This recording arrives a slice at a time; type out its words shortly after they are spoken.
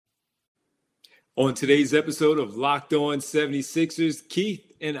On today's episode of Locked On 76ers, Keith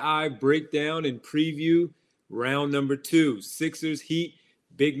and I break down and preview round number 2, Sixers Heat,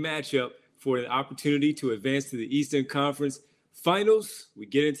 big matchup for an opportunity to advance to the Eastern Conference Finals. We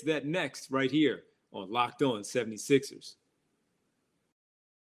get into that next right here on Locked On 76ers.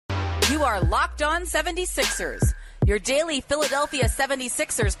 You are Locked On 76ers, your daily Philadelphia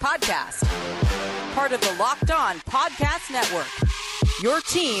 76ers podcast. Part of the Locked On Podcast Network, your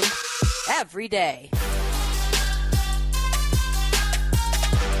team every day.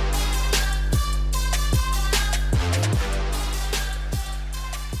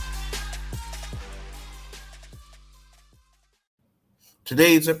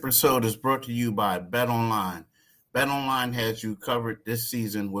 Today's episode is brought to you by BetOnline. BetOnline has you covered this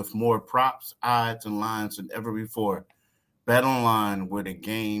season with more props, odds, and lines than ever before. BetOnline, where the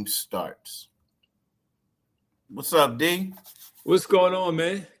game starts. What's up, D? What's going on,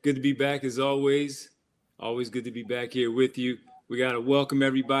 man? Good to be back as always. Always good to be back here with you. We got to welcome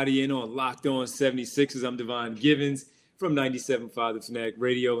everybody in on Locked On 76ers. I'm Devon Givens from 97.5 The Fanatic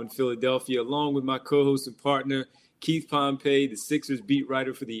Radio in Philadelphia, along with my co-host and partner, Keith Pompey, the Sixers beat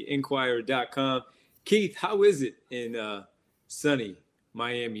writer for the Inquirer.com. Keith, how is it in sunny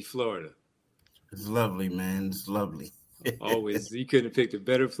Miami, Florida? It's lovely, man. It's lovely. Always. You couldn't have picked a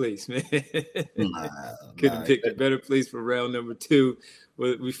better place, man. Couldn't have picked a better place for round number 2.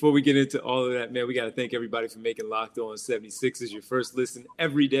 Well, before we get into all of that, man, we got to thank everybody for making Locked On 76ers your first listen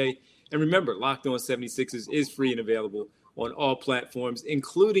every day. And remember, Locked On 76ers is free and available on all platforms,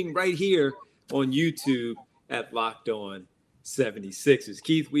 including right here on YouTube at Locked On 76ers.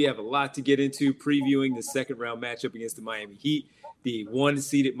 Keith, we have a lot to get into previewing the second round matchup against the Miami Heat. The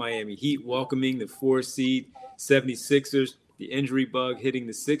 1-seeded Miami Heat welcoming the 4-seed 76ers. The injury bug hitting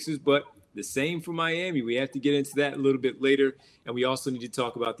the Sixers, but the same for Miami. We have to get into that a little bit later. And we also need to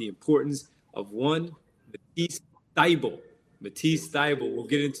talk about the importance of one, Matisse Thybulle. Matisse Thybulle. We'll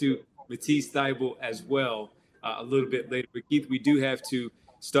get into Matisse Thybulle as well a little bit later. But Keith, we do have to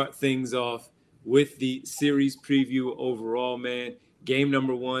start things off with the series preview overall, man. Game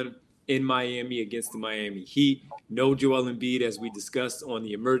number 1 in Miami against the Miami Heat. No Joel Embiid, as we discussed on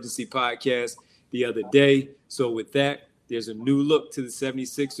the emergency podcast the other day. So with that, there's a new look to the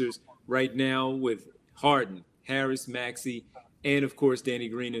 76ers right now with Harden, Harris, Maxey, and, of course, Danny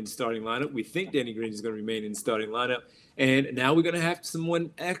Green in the starting lineup. We think Danny Green is going to remain in the starting lineup. And now we're going to have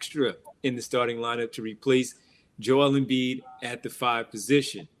someone extra in the starting lineup to replace Joel Embiid at the 5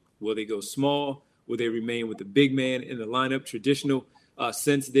 position. Will they go small? Will they remain with the big man in the lineup? Traditional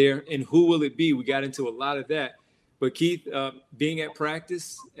sense there. And who will it be? We got into a lot of that. But Keith, being at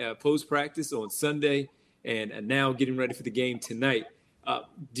practice, post-practice on Sunday, and now getting ready for the game tonight,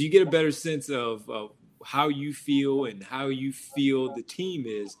 do you get a better sense of how you feel and how you feel the team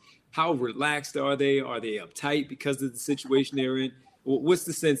is? How relaxed are they? Are they uptight because of the situation they're in? What's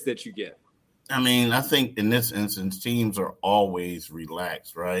the sense that you get? I mean, I think in this instance, teams are always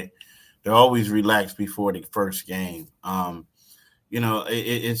relaxed, right? They're always relaxed before the first game.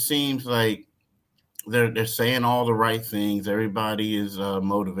 It seems like they're saying all the right things. Everybody is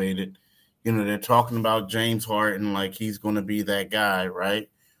motivated. They're talking about James Harden like he's going to be that guy, right?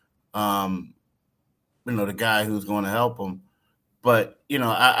 The guy who's going to help them. But,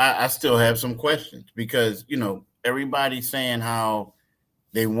 I still have some questions because, everybody's saying how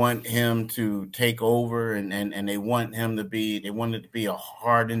they want him to take over and they want it to be a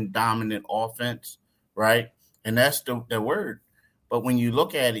hardened, dominant offense, right? And that's the word. But when you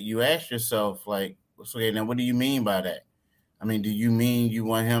look at it, you ask yourself, like, okay, now what do you mean by that? I mean, do you mean you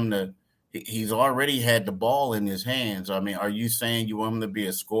want him to – he's already had the ball in his hands. I mean, are you saying you want him to be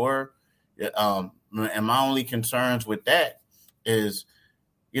a scorer? And my only concerns with that is,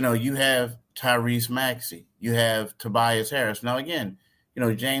 you have Tyrese Maxey. You have Tobias Harris. Now, again,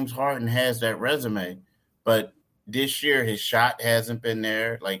 James Harden has that resume, but this year his shot hasn't been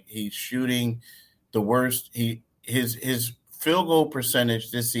there. Like, he's shooting the worst. His field goal percentage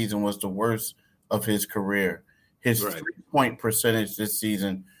this season was the worst of his career. His 3-point percentage this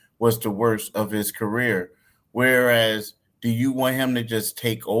season was the worst of his career. Whereas, do you want him to just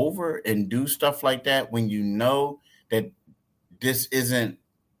take over and do stuff like that when you know that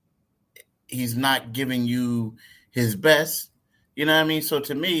he's not giving you his best? You know what I mean? So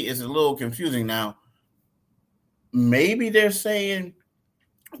to me, it's a little confusing. Now, maybe they're saying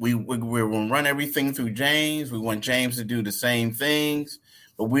we're going to run everything through James. We want James to do the same things,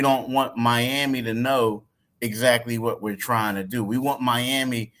 but we don't want Miami to know exactly what we're trying to do. We want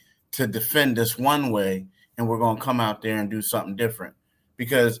Miami to defend us one way, and we're going to come out there and do something different.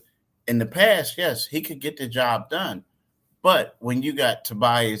 Because in the past, yes, he could get the job done, But when you got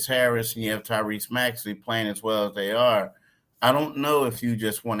Tobias Harris and you have Tyrese Maxey playing as well as they are, I don't know if you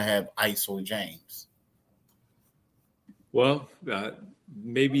just want to have ISO James. Well,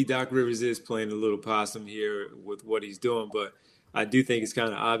 maybe Doc Rivers is playing a little possum here with what he's doing, but I do think it's kind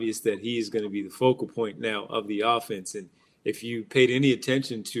of obvious that he is going to be the focal point now of the offense. And if you paid any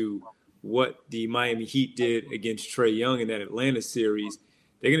attention to what the Miami Heat did against Trae Young in that Atlanta series,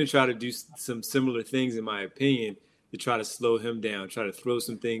 they're going to try to do some similar things, in my opinion, to try to slow him down, try to throw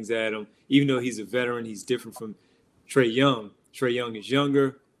some things at him. Even though he's a veteran, he's different from Trae Young. Trae Young is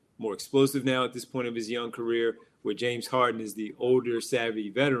younger, more explosive now at this point of his young career, where James Harden is the older, savvy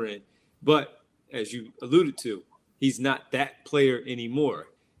veteran. But as you alluded to, he's not that player anymore.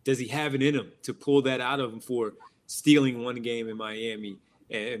 Does he have it in him to pull that out of him for stealing one game in Miami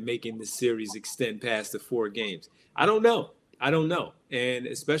and making the series extend past the 4 games? I don't know. And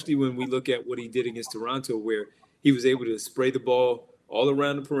especially when we look at what he did against Toronto, where he was able to spray the ball all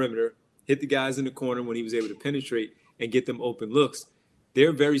around the perimeter, hit the guys in the corner when he was able to penetrate and get them open looks.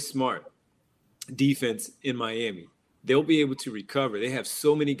 They're very smart defense in Miami. They'll be able to recover. They have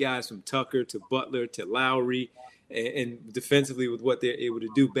so many guys from Tucker to Butler to Lowry, and defensively with what they're able to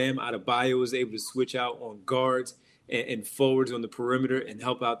do. Bam Adebayo is able to switch out on guards and forwards on the perimeter and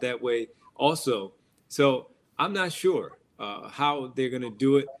help out that way also. So I'm not sure how they're going to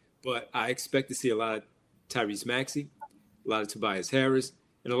do it, but I expect to see a lot of Tyrese Maxey, a lot of Tobias Harris,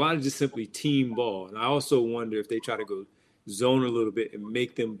 and a lot of just simply team ball. And I also wonder if they try to go zone a little bit and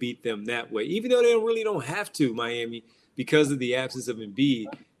make them beat them that way. Even though they really don't have to, Miami, because of the absence of Embiid,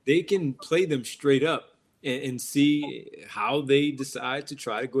 they can play them straight up and see how they decide to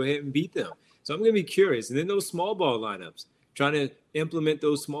try to go ahead and beat them. So I'm going to be curious. And then those small ball lineups, trying to implement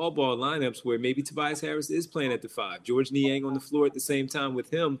those small ball lineups where maybe Tobias Harris is playing at the 5, George Niang on the floor at the same time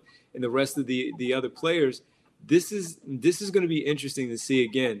with him and the rest of the other players. This is going to be interesting to see,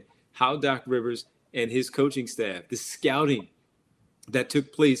 again, how Doc Rivers and his coaching staff, the scouting that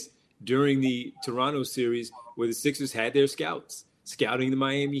took place during the Toronto series where the Sixers had their scouts scouting the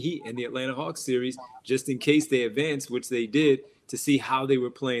Miami Heat and the Atlanta Hawks series just in case they advanced, which they did, to see how they were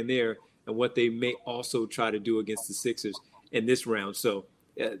playing there and what they may also try to do against the Sixers in this round. So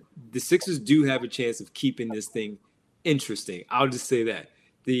the Sixers do have a chance of keeping this thing interesting. I'll just say that.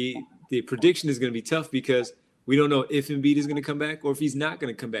 The prediction is going to be tough because we don't know if Embiid is going to come back or if he's not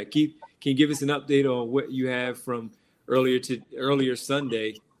going to come back. Keith, can you give us an update on what you have from earlier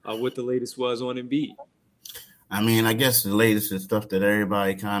Sunday, what the latest was on Embiid? I mean, I guess the latest is stuff that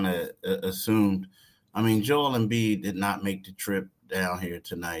everybody kind of assumed. I mean, Joel Embiid did not make the trip down here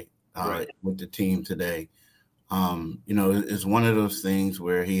tonight with the team today. It's one of those things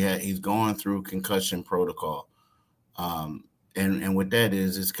where he's going through concussion protocol. And what that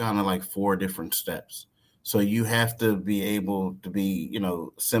is, it's kind of like 4 different steps. So you have to be able to be,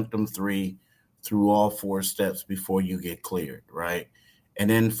 symptom 3 through all 4 steps before you get cleared, right? And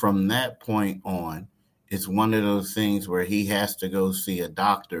then from that point on, it's one of those things where he has to go see a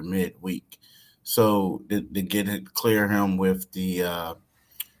doctor midweek. So to clear him with the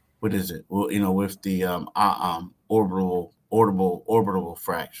what is it? Well, with the orbital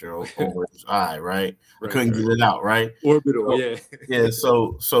fracture over his eye, right? I couldn't get it out, right? Orbital, so, yeah.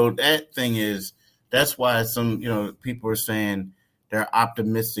 So that thing is, that's why some people are saying they're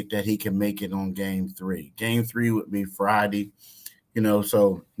optimistic that he can make it on game 3. Game 3 would be Friday,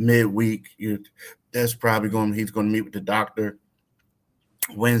 so midweek. That's probably he's going to meet with the doctor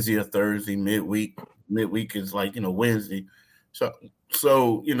Wednesday or Thursday. Midweek is like Wednesday.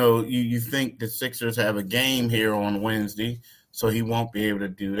 So you think the Sixers have a game here on Wednesday, so he won't be able to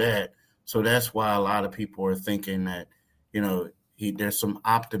do that. So that's why a lot of people are thinking that there's some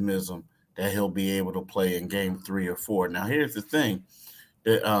optimism that he'll be able to play in game 3 or 4. Now here's the thing.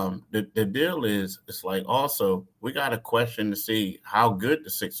 The deal is, it's like also we got a question to see how good the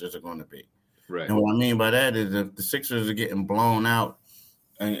Sixers are going to be. Right. And what I mean by that is if the Sixers are getting blown out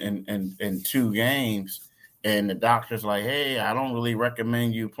in 2 games and the doctor's like, hey, I don't really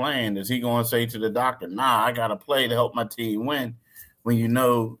recommend you playing, is he going to say to the doctor, nah, I got to play to help my team win, when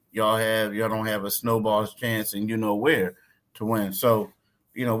y'all don't have a snowball's chance and where to win? So,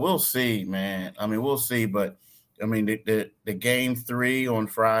 we'll see, man. I mean, we'll see, but I mean, the game 3 on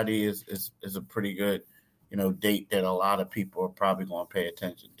Friday is a pretty good, date that a lot of people are probably going to pay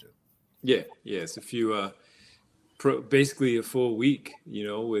attention to. Yeah, it's a few, basically a full week,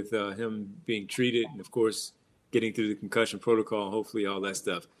 with him being treated and, of course, getting through the concussion protocol. Hopefully all that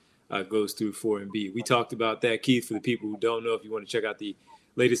stuff goes through for Embiid. We talked about that, Keith, for the people who don't know, if you want to check out the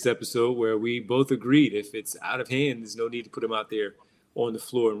latest episode where we both agreed if it's out of hand, there's no need to put him out there on the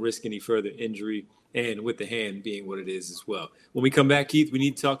floor and risk any further injury and with the hand being what it is as well. When we come back, Keith, we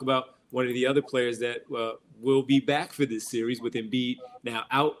need to talk about one of the other players that will be back for this series with Embiid now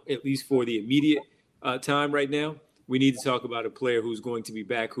out, at least for the immediate time right now. We need to talk about a player who's going to be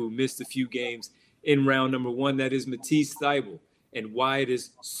back who missed a few games in round number 1. That is Matisse Thybulle, and why it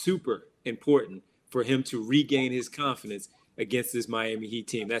is super important for him to regain his confidence against this Miami Heat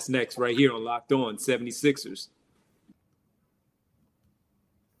team. That's next right here on Locked On 76ers.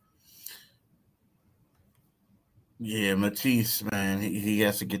 Yeah, Matisse, man, he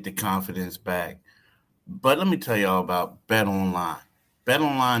has to get the confidence back. But let me tell y'all about BetOnline.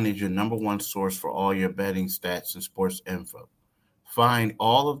 BetOnline is your number one source for all your betting stats and sports info. Find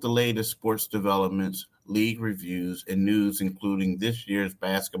all of the latest sports developments, league reviews, and news, including this year's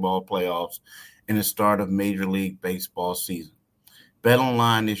basketball playoffs and the start of Major League Baseball season.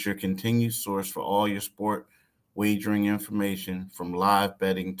 BetOnline is your continued source for all your sport wagering information, from live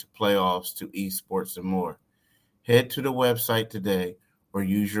betting to playoffs to esports and more. Head to the website today or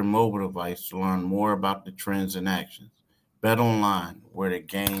use your mobile device to learn more about the trends and actions. BetOnline, where the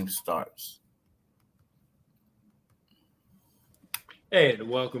game starts. And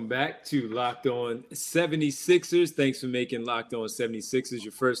welcome back to Locked On 76ers. Thanks for making Locked On 76ers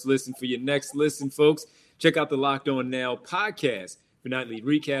your first listen. For your next listen, folks, check out the Locked On Now podcast for nightly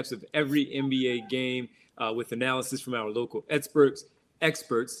recaps of every NBA game with analysis from our local experts.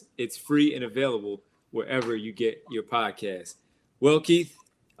 It's free and available wherever you get your podcast. Well, Keith,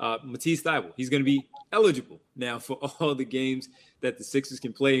 Matisse Thybulle, he's going to be eligible now for all the games that the Sixers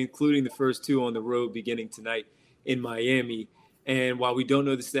can play, including the first 2 on the road beginning tonight in Miami. And while we don't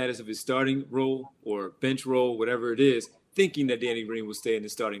know the status of his starting role or bench role, whatever it is, thinking that Danny Green will stay in the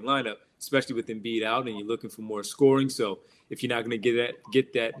starting lineup, especially with Embiid out and you're looking for more scoring. So if you're not going to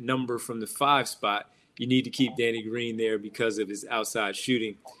get that number from the 5 spot, you need to keep Danny Green there because of his outside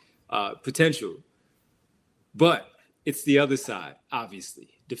shooting potential. But it's the other side, obviously,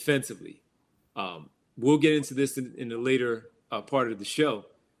 defensively. We'll get into this in the later part of the show.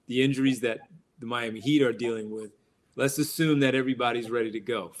 The injuries that the Miami Heat are dealing with. Let's assume that everybody's ready to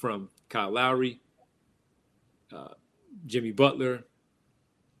go, from Kyle Lowry, Jimmy Butler,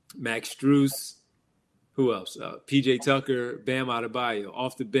 Max Strus, who else? PJ Tucker, Bam Adebayo,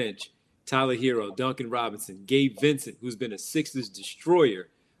 off the bench, Tyler Hero, Duncan Robinson, Gabe Vincent, who's been a Sixers destroyer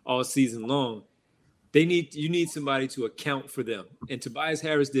all season long. You need somebody to account for them. And Tobias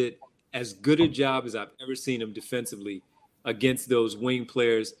Harris did as good a job as I've ever seen him defensively against those wing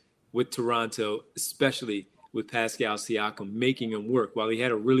players with Toronto, especially with Pascal Siakam, making him work. While he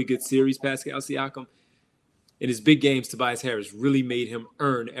had a really good series, Pascal Siakam, in his big games, Tobias Harris really made him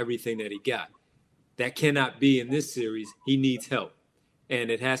earn everything that he got. That cannot be in this series. He needs help. And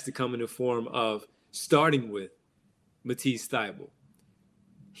it has to come in the form of starting with Matisse Thybulle.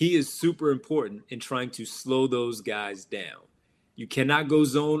 He is super important in trying to slow those guys down. You cannot go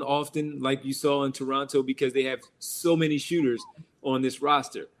zone often like you saw in Toronto because they have so many shooters on this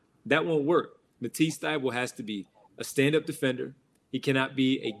roster. That won't work. Matisse Thybulle has to be a stand-up defender. He cannot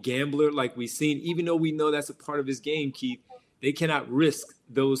be a gambler like we've seen, even though we know that's a part of his game, Keith. They cannot risk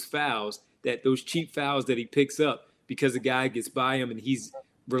those fouls, those cheap fouls that he picks up because a guy gets by him and he's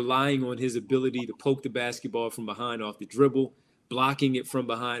relying on his ability to poke the basketball from behind off the dribble, blocking it from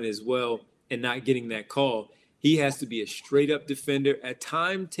behind as well, and not getting that call. He has to be a straight-up defender. At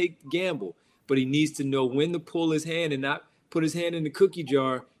times, take the gamble, but he needs to know when to pull his hand and not put his hand in the cookie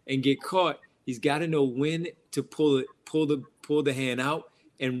jar and get caught. He's got to know when to pull the hand out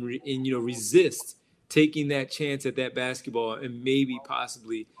and resist taking that chance at that basketball and maybe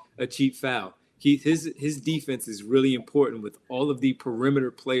possibly a cheap foul. Keith, his defense is really important with all of the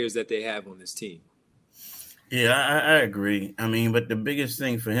perimeter players that they have on this team. Yeah, I agree. I mean, but the biggest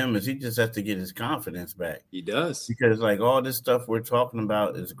thing for him is he just has to get his confidence back. He does. Because, like, all this stuff we're talking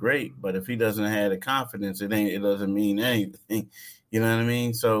about is great, but if he doesn't have the confidence, it doesn't mean anything. You know what I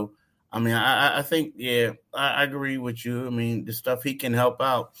mean? So, I mean, I think, yeah, I agree with you. I mean, the stuff he can help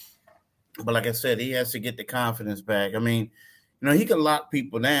out. But like I said, he has to get the confidence back. I mean, he can lock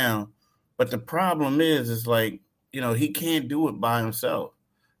people down, but the problem is like, he can't do it by himself.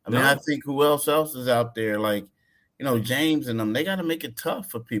 I mean, I think who else is out there, like, James and them, they got to make it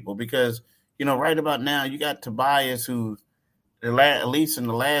tough for people because, right about now you got Tobias, who at least in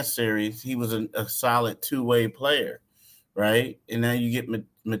the last series, he was a solid two-way player, right? And now you get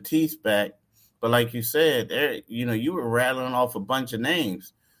Matisse back. But like you said, you were rattling off a bunch of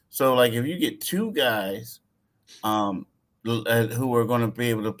names. So, like, if you get two guys who are going to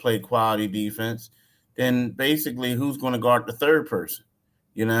be able to play quality defense, then basically who's going to guard the third person?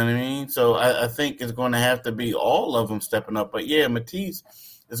 You know what I mean? So I think it's going to have to be all of them stepping up. But, yeah, Matisse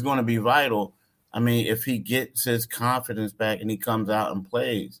is going to be vital. I mean, if he gets his confidence back and he comes out and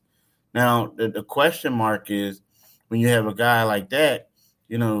plays. Now, the question mark is when you have a guy like that,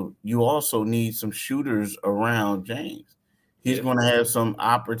 you also need some shooters around James. He's going to have some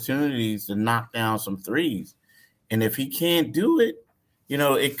opportunities to knock down some threes. And if he can't do it,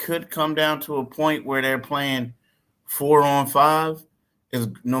 it could come down to a point where they're playing 4-on-5. Is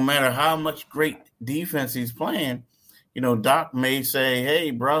no matter how much great defense he's playing, Doc may say,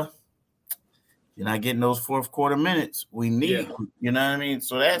 hey, bro, you're not getting those fourth quarter minutes. We need, you know what I mean?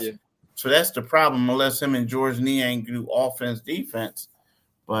 So that's the problem, unless him and Georges Niang do offense, defense.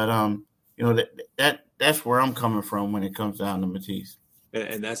 But, that's where I'm coming from when it comes down to Matisse.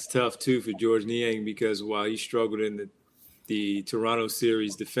 And that's tough, too, for Georges Niang, because while he struggled in the Toronto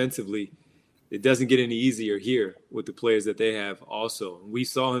series defensively, it doesn't get any easier here with the players that they have also. We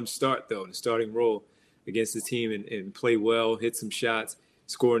saw him start, though, in the starting role against the team and play well, hit some shots,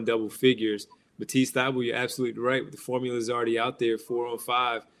 score in double figures. Matisse Thybulle, you're absolutely right. The formula is already out there,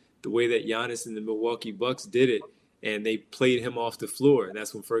 4-on-5, the way that Giannis and the Milwaukee Bucks did it, and they played him off the floor. And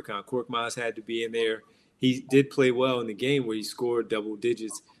that's when Furkan Korkmaz had to be in there. He did play well in the game where he scored double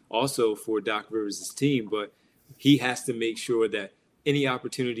digits also for Doc Rivers' team, but he has to make sure that any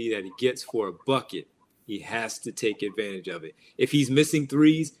opportunity that he gets for a bucket, he has to take advantage of it. If he's missing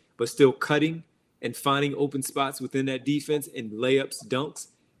threes but still cutting and finding open spots within that defense and layups, dunks,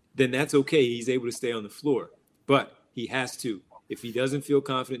 then that's okay. He's able to stay on the floor. But he has to. If he doesn't feel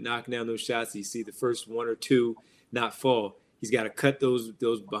confident knocking down those shots, you see the first one or two not fall, he's got to cut those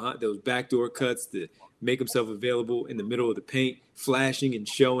backdoor cuts to make himself available in the middle of the paint, flashing and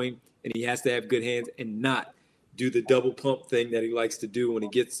showing, and he has to have good hands and not do the double pump thing that he likes to do when he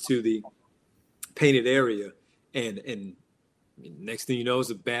gets to the painted area. And next thing you know, it's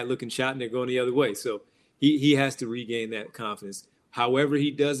a bad looking shot and they're going the other way. So he has to regain that confidence. However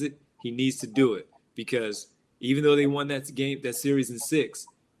he does it, he needs to do it, because even though they won that series in 6,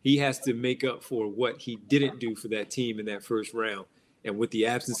 he has to make up for what he didn't do for that team in that first round. And with the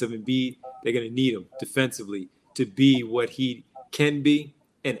absence of Embiid, they're going to need him defensively to be what he can be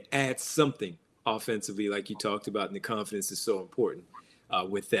and add something offensively, like you talked about, and the confidence is so important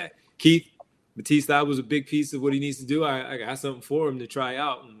with that. Keith, Matisse Thybulle was a big piece of what he needs to do. I got something for him to try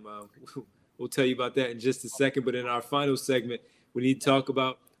out, and we'll tell you about that in just a second. But in our final segment, we need to talk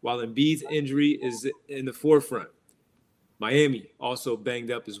about, while Embiid's injury is in the forefront, Miami also banged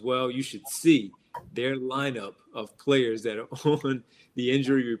up as well. You should see their lineup of players that are on the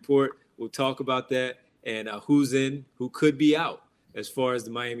injury report. We'll talk about that and who's in, who could be out as far as the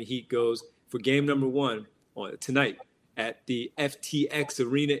Miami Heat goes for game number 1 tonight at the FTX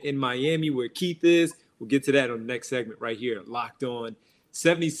Arena in Miami, where Keith is. We'll get to that on the next segment right here, Locked On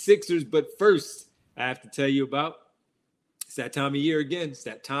 76ers. But first, I have to tell you about, it's that time of year again. It's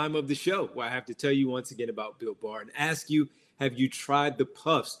that time of the show where I have to tell you once again about Built Bar and ask you, have you tried the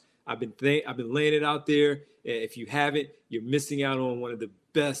Puffs? I've been laying it out there. If you haven't, you're missing out on one of the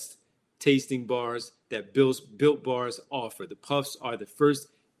best tasting bars that Built Bars offer. The Puffs are the first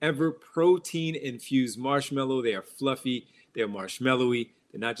ever protein-infused marshmallow. They are fluffy. They're marshmallowy.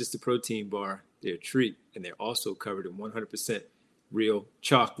 They're not just a protein bar. They're a treat. And they're also covered in 100% real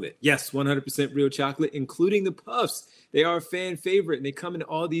chocolate. Yes, 100% real chocolate, including the Puffs. They are a fan favorite, and they come in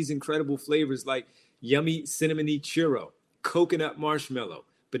all these incredible flavors like yummy cinnamony churro, coconut marshmallow,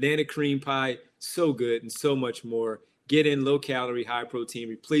 banana cream pie, so good, and so much more. Get in low-calorie, high-protein.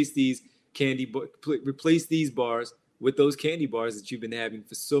 Replace these bars with those candy bars that you've been having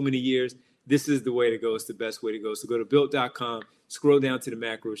for so many years. This is the way to go. It's the best way to go. So go to Built.com, scroll down to the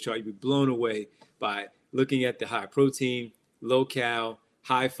macros chart. You'll be blown away by looking at the high protein, low cal,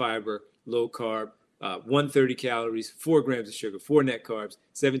 high fiber, low carb, 130 calories, 4 grams of sugar, 4 net carbs,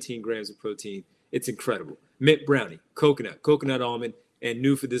 17 grams of protein. It's incredible. Mint brownie, coconut almond, and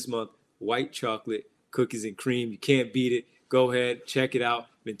new for this month, white chocolate, cookies and cream. You can't beat it. Go ahead, check it out.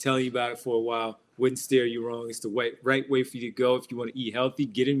 Been telling you about it for a while. Wouldn't steer you wrong. It's the right way for you to go if you want to eat healthy,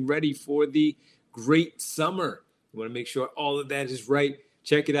 getting ready for the great summer. You want to make sure all of that is right.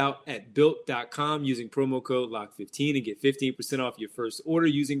 Check it out at Built.com using promo code LOCK15 and get 15% off your first order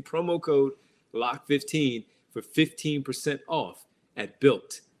using promo code LOCK15 for 15% off at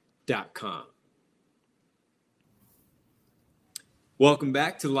Built.com. Welcome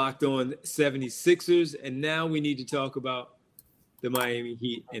back to Locked On 76ers, and now we need to talk about the Miami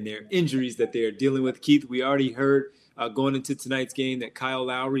Heat and their injuries that they are dealing with. Keith, we already heard going into tonight's game that Kyle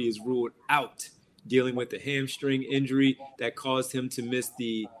Lowry is ruled out, dealing with a hamstring injury that caused him to miss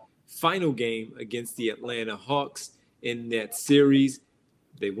the final game against the Atlanta Hawks in that series.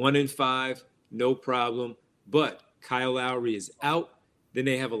 They won in 5, no problem, but Kyle Lowry is out. Then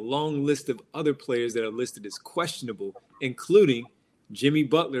they have a long list of other players that are listed as questionable, including Jimmy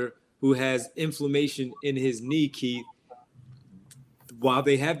Butler, who has inflammation in his knee, Keith. While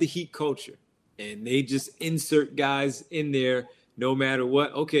they have the Heat culture and they just insert guys in there no matter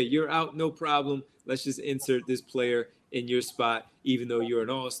what, okay, you're out, no problem. Let's just insert this player in your spot, even though you're an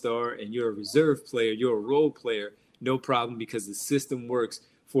all-star and you're a reserve player, you're a role player, no problem, because the system works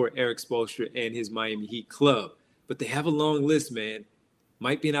for Erik Spoelstra and his Miami Heat club. But they have a long list, man.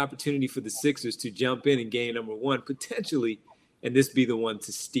 Might be an opportunity for the Sixers to jump in and gain number one, potentially, and this be the one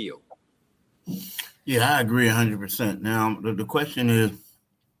to steal. Yeah, I agree 100%. Now, the question is,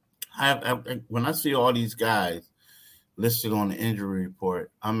 when I see all these guys listed on the injury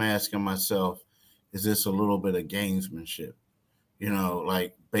report, I'm asking myself, is this a little bit of gamesmanship? You know,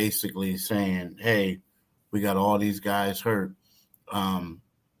 like basically saying, hey, we got all these guys hurt.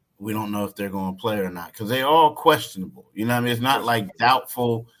 We don't know if they're going to play or not because they're all questionable. You know what I mean? It's not like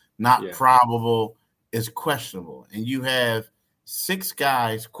doubtful, not probable. It's questionable. And you have 6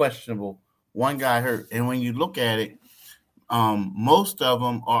 guys questionable, 1 guy hurt. And when you look at it, most of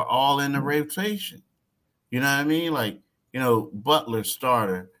them are all in the rotation. You know what I mean? Like, you know, Butler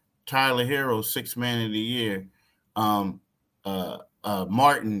starter, Tyler Hero, 6th man of the year,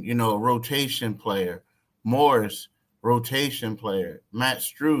 Martin, you know, a rotation player, Morris, rotation player, Matt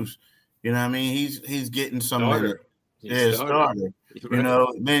Strus, you know what I mean? He's getting some minutes. Yeah, starter. Right. You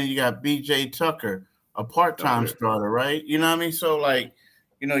know, then you got BJ Tucker, a part-time starter, right? You know what I mean? So, like,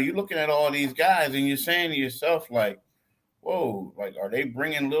 you know, you're looking at all these guys and you're saying to yourself, like, whoa, like, are they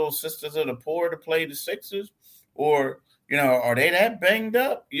bringing little sisters of the poor to play the Sixers? Or, you know, are they that banged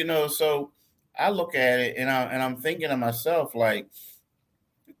up? You know, so I look at it and I'm thinking to myself, like,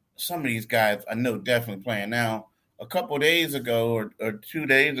 some of these guys I know definitely playing. Now, a couple of days ago or 2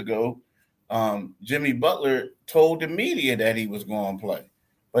 days ago, Jimmy Butler told the media that he was going to play,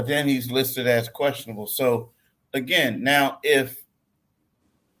 but then he's listed as questionable. So, again, now if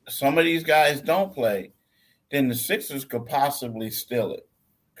some of these guys don't play, then the Sixers could possibly steal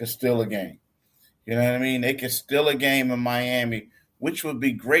a game. You know what I mean? They could steal a game in Miami, which would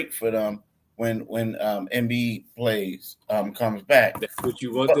be great for them when Embiid plays, comes back. That's what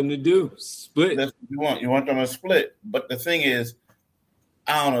you want them to do, split. That's what you want. You want them to split. But the thing is,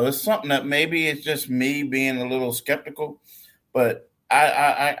 I don't know. It's something that maybe it's just me being a little skeptical, but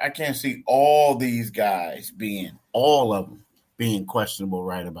I can't see all these guys all of them being questionable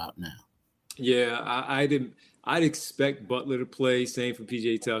right about now. Yeah, I'd expect Butler to play. Same for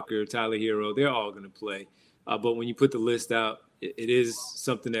PJ Tucker, Tyler Hero. They're all going to play. But when you put the list out, it is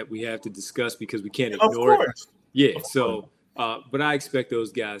something that we have to discuss because we can't ignore it. Yeah. So, but I expect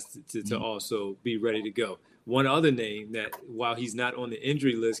those guys to also be ready to go. One other name that, while he's not on the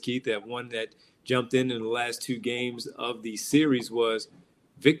injury list, Keith, that one that jumped in the last 2 games of the series was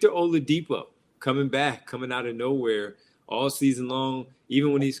Victor Oladipo coming out of nowhere all season long.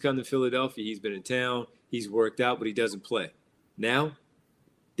 Even when he's come to Philadelphia, he's been in town, he's worked out, but he doesn't play. Now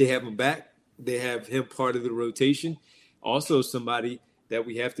they have him back. They have him part of the rotation. Also somebody that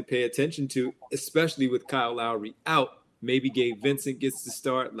we have to pay attention to, especially with Kyle Lowry out. Maybe Gabe Vincent gets to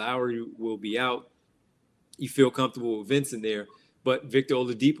start. Lowry will be out. You feel comfortable with Vincent there. But Victor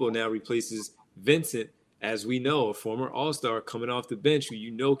Oladipo now replaces Vincent, as we know, a former All-Star coming off the bench who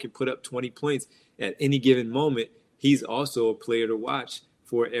you know can put up 20 points at any given moment. He's also a player to watch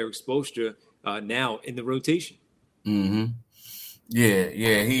for Erik Spoelstra now in the rotation. Mm-hmm.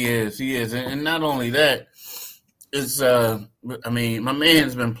 Yeah, he is. And not only that, it's I mean, my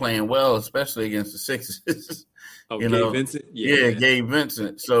man's been playing well, especially against the Sixers. Gabe Vincent? Yeah, Gabe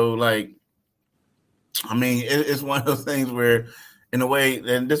Vincent. So, like, I mean, it's one of those things where, in a way,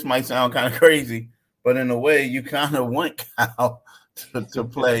 and this might sound kind of crazy, but in a way, you kind of want Kyle to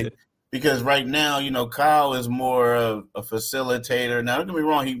play because right now, you know, Kyle is more of a facilitator. Now, don't get me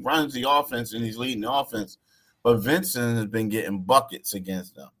wrong, he runs the offense and he's leading the offense, but Vincent has been getting buckets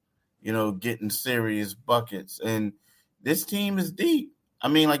against them, you know, getting serious buckets. And this team is deep. I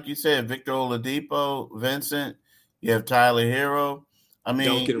mean, like you said, Victor Oladipo, Vincent, you have Tyler Hero. I mean,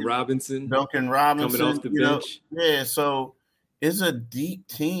 Duncan Robinson coming off the bench. Yeah, so it's a deep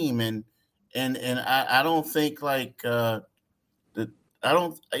team, and I don't think like the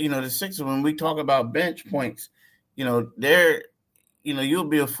Sixers, when we talk about bench points, you know, you'll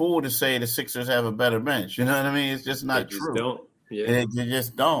be a fool to say the Sixers have a better bench. You know what I mean? It's just not true. Don't. Yeah. They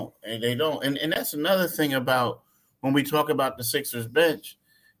just don't, and they don't. And that's another thing about when we talk about the Sixers bench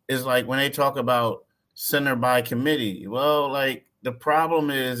is like when they talk about center by committee. Well, like the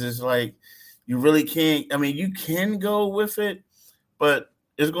problem is like you really can't. I mean, you can go with it, but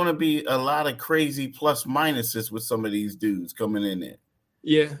there's going to be a lot of crazy plus minuses with some of these dudes coming in there.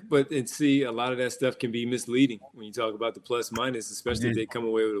 Yeah, but see, a lot of that stuff can be misleading when you talk about the plus minus, especially if they come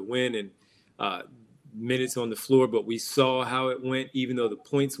away with a win and minutes on the floor. But we saw how it went, even though the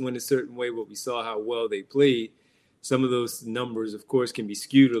points went a certain way, but we saw how well they played. Some of those numbers, of course, can be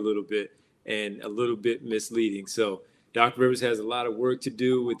skewed a little bit and a little bit misleading. So Doc Rivers has a lot of work to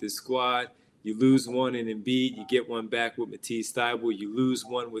do with his squad. You lose one in Embiid, you get one back with Matisse Thybulle. You lose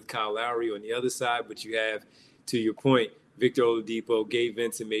one with Kyle Lowry on the other side, but you have, to your point, Victor Oladipo, Gabe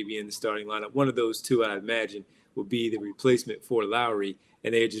Vincent maybe in the starting lineup. One of those two, I imagine, will be the replacement for Lowry,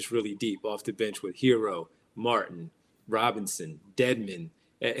 and they're just really deep off the bench with Hero, Martin, Robinson, Dedmon.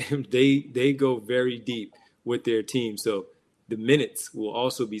 They go very deep with their team. So the minutes will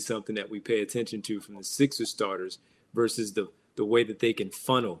also be something that we pay attention to from the Sixers starters versus the way that they can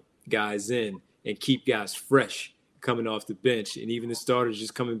funnel guys in and keep guys fresh coming off the bench. And even the starters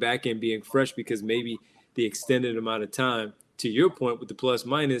just coming back and being fresh because maybe the extended amount of time, to your point with the plus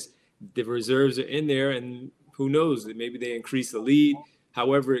minus, the reserves are in there and who knows, that maybe they increase the lead.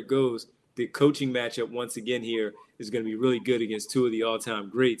 However it goes, the coaching matchup once again here is going to be really good against two of the all-time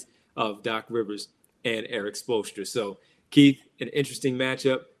greats of Doc Rivers and Eric Spoelstra. So, Keith, an interesting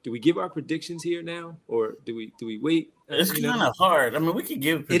matchup. Do we give our predictions here now, or do we wait? It's kind of hard. I mean, we could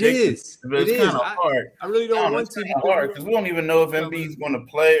give predictions. It is kind of hard. I really don't want to. Because we don't even know if Embiid's going to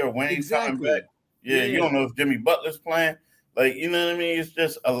play or when he's coming back. Yeah, you don't know if Jimmy Butler's playing. Like, you know what I mean? It's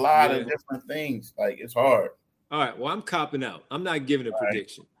just a lot of different things. Like, it's hard. All right. Well, I'm copping out. I'm not giving a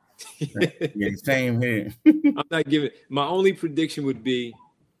prediction. Yeah, same here. I'm not giving. My only prediction would be,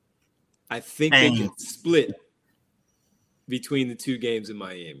 I think they can split between the two games in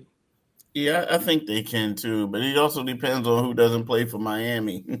Miami. Yeah, I think they can too, but it also depends on who doesn't play for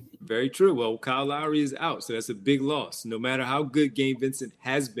Miami. Very true. Well, Kyle Lowry is out, so that's a big loss. No matter how good Gabe Vincent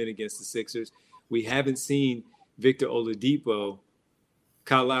has been against the Sixers, we haven't seen Victor Oladipo.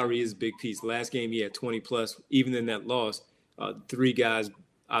 Kyle Lowry is a big piece. Last game, he had 20-plus. Even in that loss, three guys,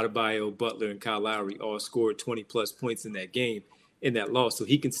 Adebayo, Butler, and Kyle Lowry all scored 20-plus points in that game, in that loss. So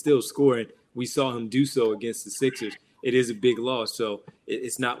he can still score, and we saw him do so against the Sixers. It is a big loss, so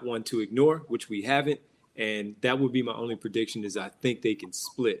it's not one to ignore, which we haven't. And that would be my only prediction is I think they can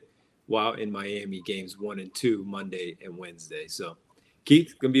split while in Miami games 1 and 2, Monday and Wednesday. So,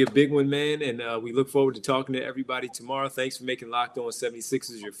 Keith, going to be a big one, man. And we look forward to talking to everybody tomorrow. Thanks for making Locked On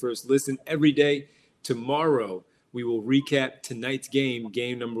 76ers your first listen every day. Tomorrow, we will recap tonight's game,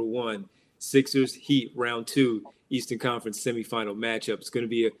 game number 1, Sixers Heat round 2, Eastern Conference semifinal matchup. It's going to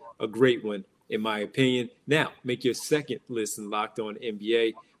be a great one, in my opinion. Now, make your second listen Locked On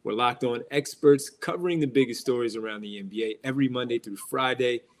NBA. We're Locked On experts covering the biggest stories around the NBA every Monday through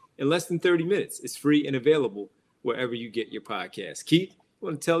Friday in less than 30 minutes. It's free and available wherever you get your podcast. Keith, you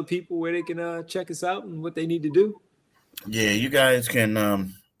want to tell people where they can check us out and what they need to do? Yeah, you guys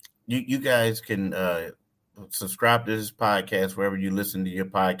can you guys can subscribe to this podcast wherever you listen to your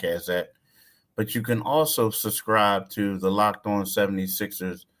podcast at. But you can also subscribe to the Locked On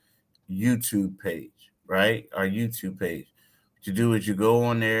 76ers YouTube page, right? Our YouTube page. What you do is you go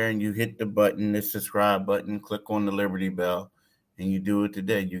on there and you hit the button, the subscribe button, click on the Liberty Bell, and you do it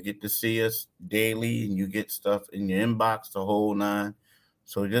today. You get to see us daily and you get stuff in your inbox, the whole 9.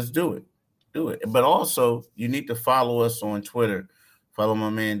 So just do it. Do it. But also, you need to follow us on Twitter. Follow my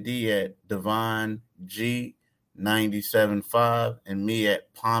man D at Devon G975 and me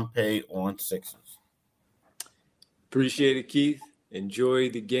at Pompey on Sixers. Appreciate it, Keith. Enjoy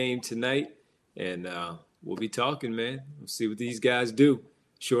the game tonight, and we'll be talking, man. We'll see what these guys do.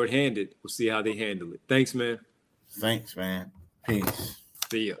 Short-handed. We'll see how they handle it. Thanks, man. Thanks, man. Peace.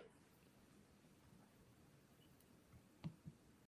 See ya.